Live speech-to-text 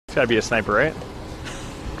It's gotta be a sniper, right?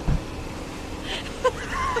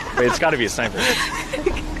 Wait, it's gotta be a sniper.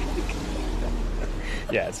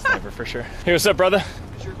 Yeah, it's a sniper for sure. Hey, what's up, brother?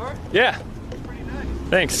 Is your car? Yeah. It's pretty nice.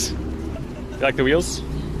 Thanks. You like the wheels?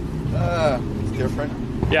 It's different.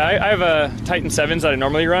 Yeah, I have a Titan 7s that I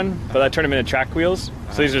normally run, but I turn them into track wheels.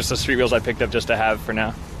 So these are just the street wheels I picked up just to have for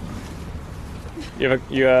now. You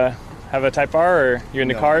have a Type R, or you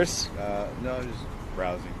into cars? No, just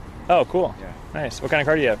browsing. Oh, cool. Yeah. Nice. What kind of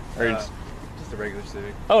car do you have? Or Just a regular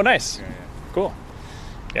Civic. Oh, nice. Yeah. Cool.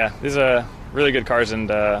 Yeah, these are really good cars, and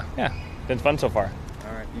yeah, been fun so far.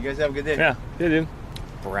 All right. You guys have a good day. Yeah, dude.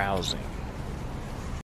 Browsing.